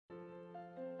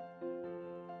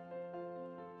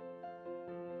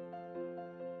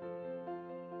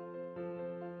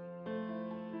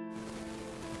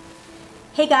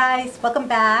Hey guys, welcome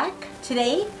back.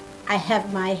 Today I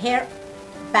have my hair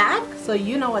back, so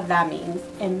you know what that means.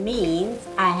 It means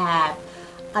I have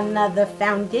another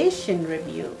foundation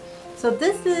review. So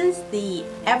this is the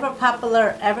ever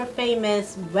popular, ever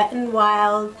famous Wet n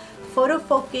Wild Photo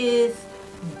Focus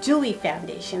Dewy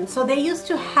foundation. So they used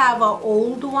to have an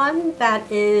old one that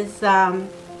is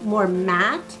more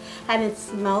matte and it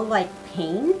smelled like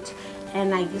paint,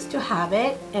 and I used to have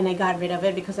it and I got rid of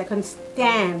it because I couldn't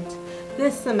stand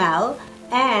this smell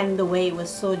and the way it was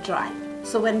so dry.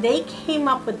 So when they came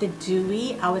up with the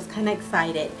Dewy, I was kind of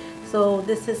excited. So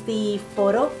this is the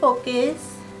Photo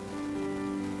Focus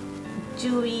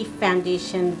Dewy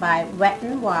foundation by Wet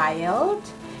n Wild,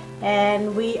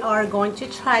 and we are going to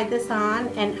try this on,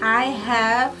 and I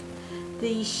have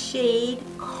the shade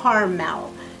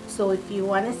Caramel. So if you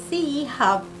want to see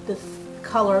how this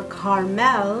color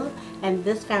Caramel and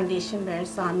this foundation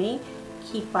wears on me,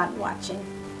 keep on watching.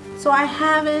 So I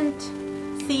haven't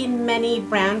seen many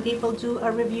brown people do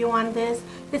a review on this.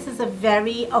 This is a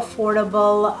very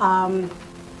affordable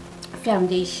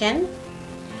foundation,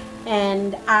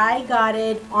 and I got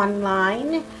it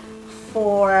online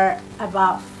for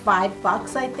about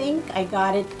 $5, I think. I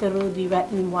got it through the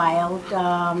Wet n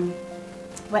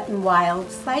Wild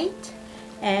site,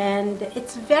 and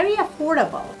it's very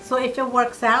affordable. So if it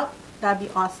works out, that'd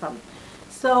be awesome.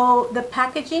 So the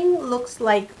packaging looks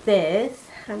like this.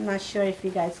 I'm not sure if you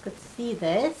guys could see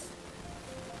this.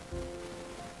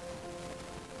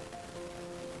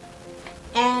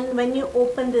 And when you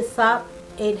open this up,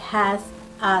 it has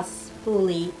a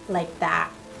spoolie like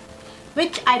that,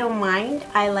 which I don't mind.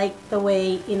 I like the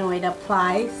way, you know, it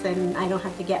applies and I don't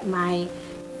have to get my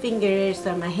fingers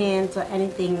or my hands or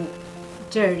anything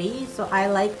dirty. So I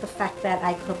like the fact that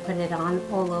I could put it on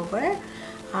all over.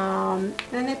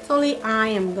 And it's only I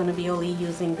am going to be only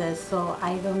using this, so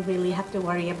I don't really have to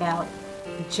worry about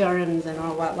germs and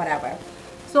or whatever.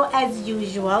 So as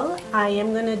usual, I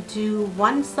am going to do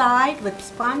one side with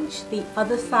sponge, the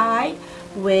other side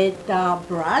with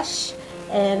brush,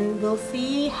 and we'll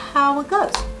see how it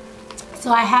goes.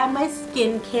 So I have my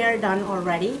skincare done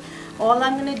already. All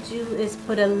I'm going to do is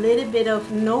put a little bit of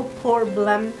no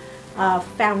problem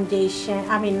foundation,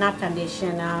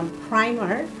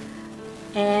 primer.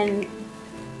 And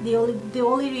the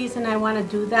only reason I want to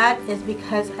do that is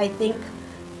because I think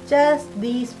just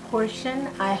these portion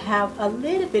I have a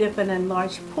little bit of an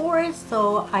enlarged pores,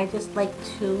 so I just like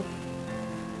to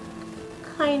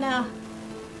kind of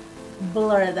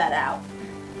blur that out.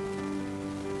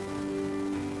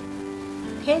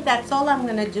 Okay, that's all I'm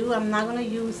gonna do. I'm not gonna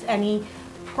use any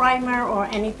primer or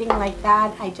anything like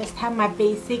that. I just have my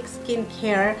basic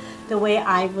skincare the way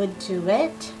I would do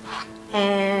it,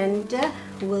 and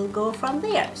we'll go from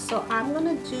there. So I'm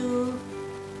gonna do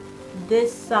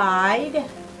this side,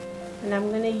 and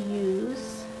I'm gonna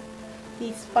use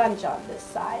the sponge on this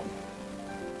side.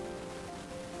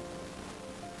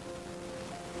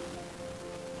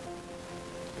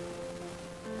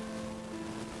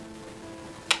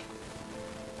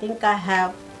 I think I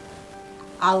have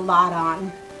a lot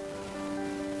on.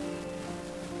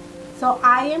 So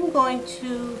I am going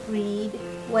to read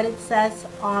what it says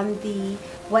on the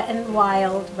Wet n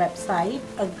Wild website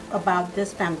about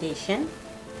this foundation.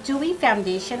 Dewy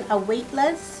foundation, a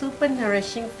weightless, super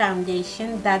nourishing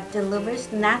foundation that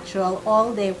delivers natural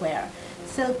all-day wear.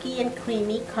 Silky and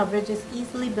creamy, coverage is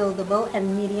easily buildable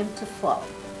and medium to full.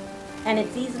 And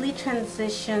it easily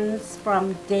transitions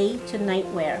from day to night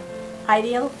wear.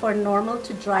 Ideal for normal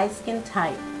to dry skin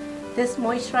type. This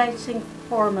moisturizing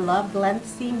formula blends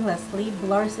seamlessly,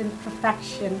 blurs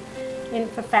imperfections,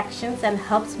 and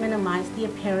helps minimize the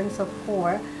appearance of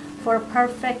pore for a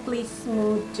perfectly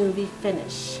smooth dewy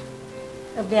finish.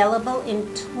 Available in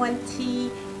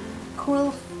 20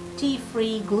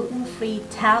 cruelty-free, gluten-free,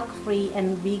 talc-free,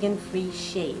 and vegan-free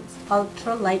shades.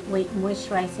 Ultra lightweight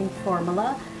moisturizing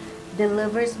formula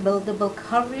delivers buildable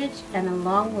coverage and a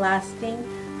long-lasting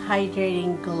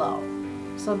hydrating glow.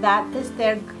 So that is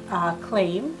their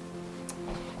claim.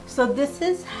 So this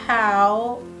is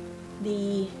how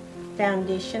the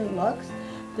foundation looks.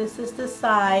 This is the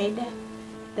side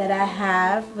that I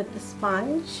have with the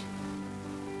sponge,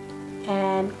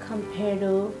 and compared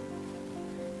to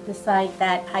the side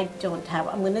that I don't have.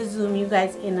 I'm going to zoom you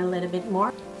guys in a little bit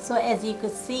more. So as you can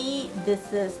see,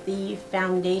 this is the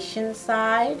foundation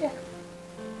side.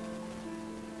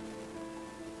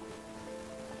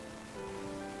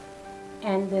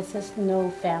 And this is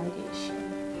no foundation.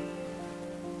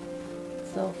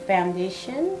 So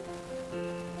foundation,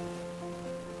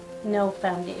 no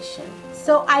foundation.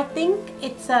 So I think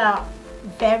it's a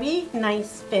very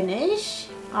nice finish.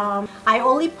 I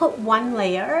only put one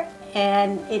layer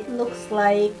and it looks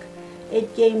like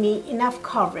it gave me enough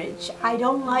coverage. I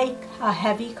don't like a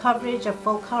heavy coverage, a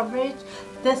full coverage.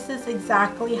 This is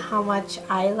exactly how much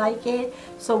I like it.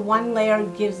 So one layer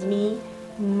gives me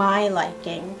my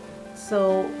liking.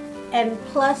 So, and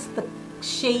plus the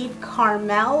shade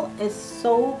Caramel is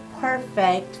so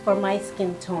perfect for my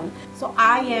skin tone. So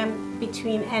I am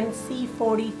between NC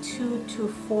 42 to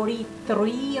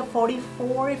 43 or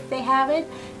 44 if they have it.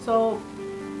 So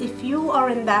if you are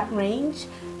in that range,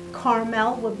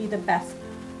 Caramel would be the best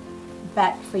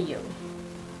bet for you.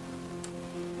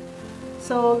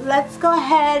 So let's go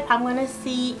ahead. I'm gonna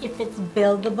see if it's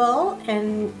buildable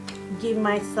and give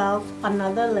myself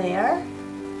another layer.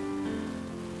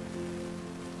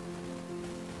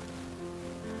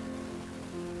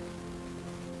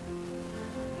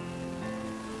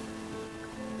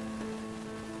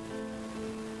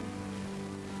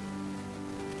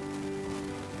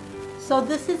 So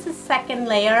this is the second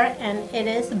layer and it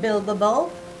is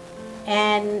buildable,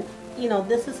 and you know,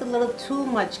 this is a little too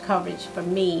much coverage for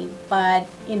me, but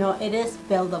you know, it is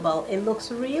buildable. It looks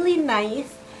really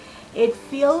nice. It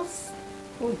feels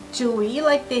dewy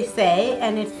like they say,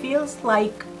 and it feels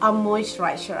like a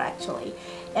moisturizer actually,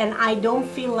 and I don't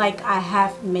feel like I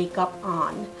have makeup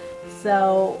on.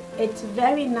 So it's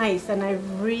very nice, and I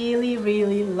really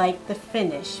like the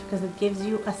finish because it gives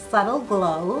you a subtle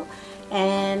glow.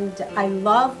 And I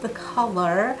love the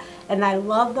color, and I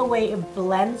love the way it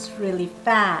blends really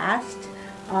fast.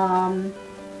 And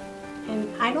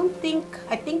I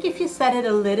think if you set it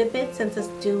a little bit, since it's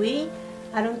dewy,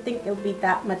 I don't think it'll be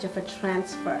that much of a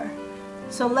transfer.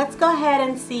 So let's go ahead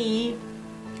and see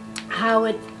how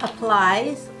it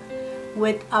applies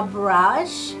with a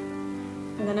brush.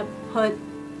 I'm gonna put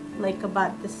like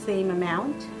about the same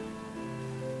amount.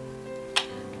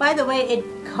 By the way, it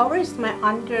covers my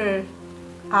under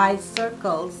eye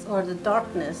circles or the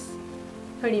darkness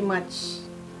pretty much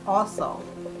also.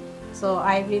 So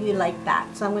I really like that.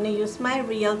 So I'm going to use my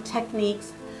Real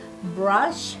Techniques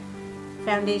brush,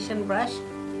 foundation brush.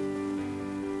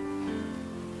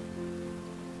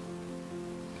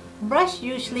 Brush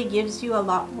usually gives you a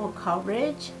lot more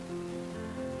coverage.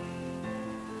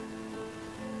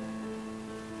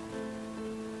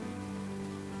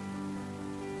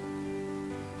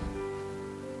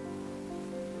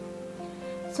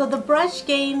 So the brush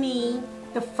gave me,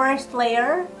 the first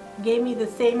layer gave me the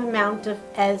same amount of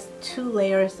as 2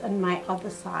 layers on my other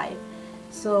side.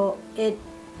 So it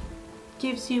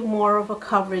gives you more of a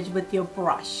coverage with your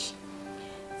brush.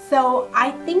 So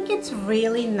I think it's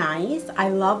really nice. I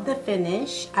love the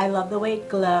finish. I love the way it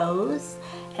glows,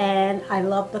 and I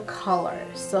love the color.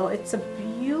 So it's a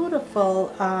beautiful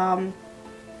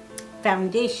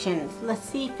foundation. Let's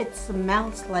see if it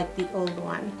smells like the old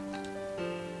one.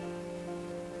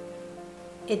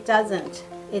 It doesn't.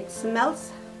 It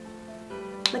smells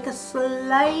like a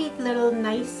slight little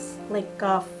nice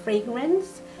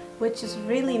fragrance, which is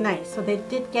really nice. So they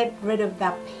did get rid of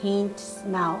that paint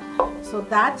smell. So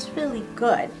that's really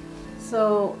good.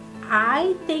 So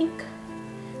I think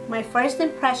my first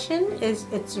impression is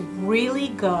it's really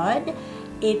good.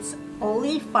 It's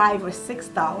only $5 or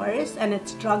 $6 and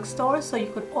it's drugstore, so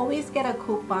you could always get a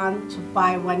coupon to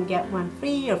buy one get one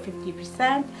free or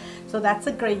 50%. So that's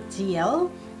a great deal,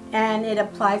 and it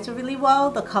applies really well.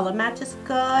 The color match is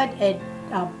good. It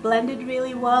blended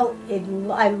really well.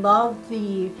 I love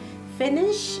the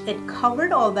finish. It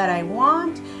covered all that I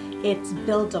want. It's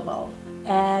buildable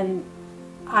and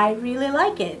I really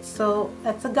like it. So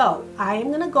that's a go.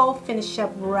 I'm gonna go finish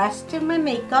up the rest of my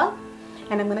makeup,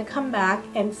 and I'm gonna come back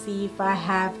and see if I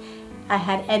had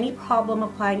any problem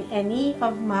applying any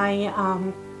of my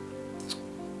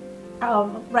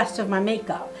rest of my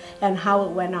makeup and how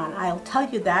it went on. I'll tell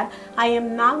you that. I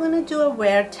am not gonna do a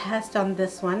wear test on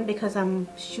this one because I'm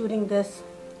shooting this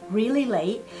really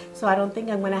late, so I don't think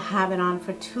I'm gonna have it on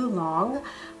for too long,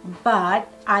 but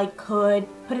I could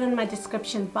put it in my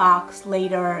description box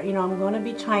later. You know, I'm going to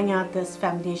be trying out this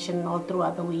foundation all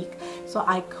throughout the week, so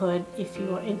I could, if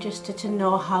you are interested to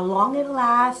know how long it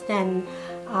lasts and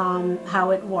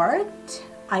how it worked,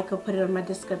 I could put it in my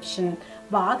description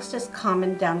box. Just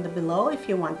comment down below if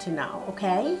you want to know,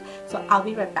 okay? So I'll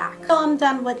be right back. So I'm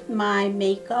done with my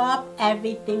makeup.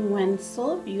 Everything went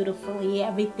so beautifully.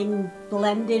 Everything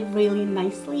blended really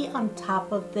nicely on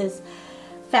top of this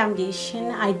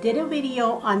foundation. I did a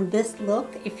video on this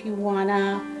look. If you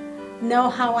wanna know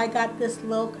how I got this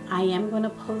look, I am gonna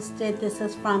post it. This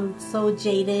is from So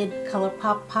Jaded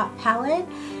ColourPop palette.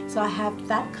 So I have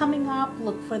that coming up.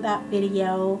 Look for that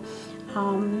video.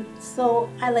 So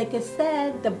like I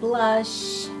said, the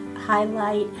blush,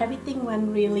 highlight. Everything went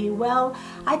really well.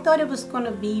 I thought it was going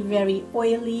to be very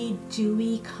oily,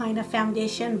 dewy kind of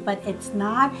foundation, but it's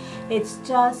not. It's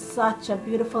just such a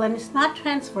beautiful, and it's not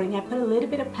transferring. I put a little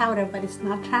bit of powder, but it's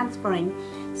not transferring.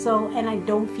 So, and I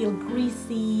don't feel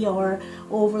greasy or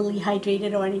overly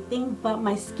hydrated or anything, but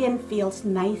my skin feels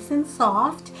nice and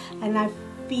soft, and I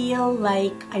feel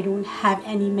like I don't have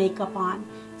any makeup on.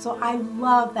 So I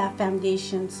love that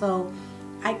foundation. So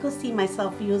I could see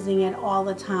myself using it all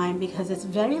the time because it's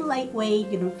very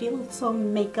lightweight. You don't feel so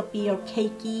makeupy or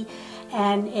cakey,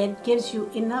 and it gives you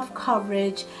enough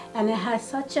coverage, and it has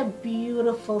such a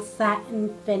beautiful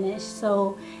satin finish.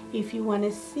 So if you want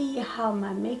to see how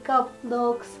my makeup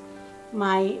looks,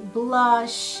 my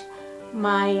blush,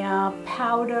 my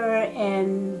powder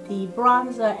and the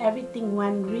bronzer, everything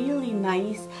went really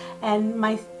nice, and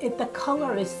the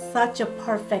color is such a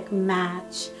perfect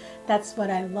match. That's what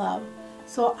I love.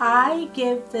 So I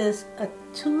give this a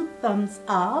 2 thumbs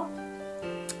up,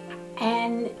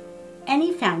 and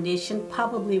any foundation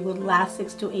probably would last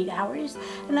 6 to 8 hours,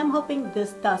 and I'm hoping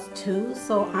this does too,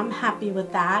 so I'm happy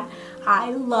with that.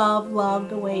 I love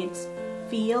the way it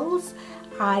feels.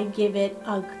 I give it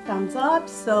a thumbs up,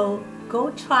 so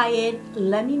go try it.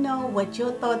 Let me know what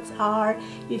your thoughts are.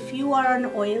 If you are an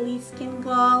oily skin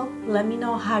girl, let me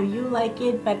know how you like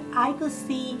it, but I could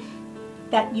see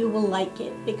that you will like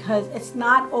it because it's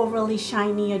not overly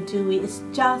shiny or dewy. It's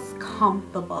just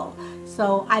comfortable.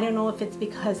 So I don't know if it's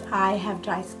because I have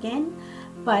dry skin,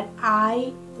 but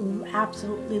I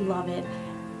absolutely love it.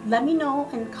 Let me know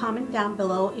and comment down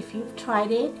below if you've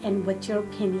tried it and what your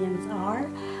opinions are.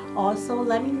 Also,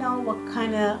 let me know what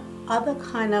other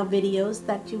kind of videos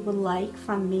that you would like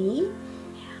from me.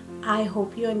 I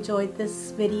hope you enjoyed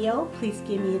this video. Please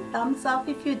give me a thumbs up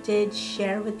if you did.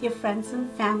 Share with your friends and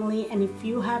family. And if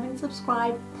you haven't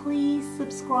subscribed, please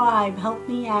subscribe. Help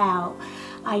me out.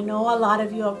 I know a lot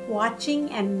of you are watching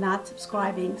and not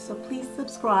subscribing. So please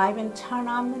subscribe and turn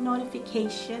on the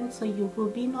notification so you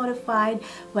will be notified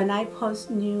when I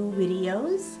post new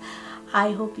videos.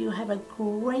 I hope you have a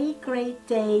great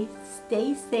day.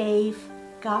 Stay safe.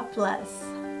 God bless.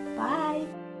 Bye.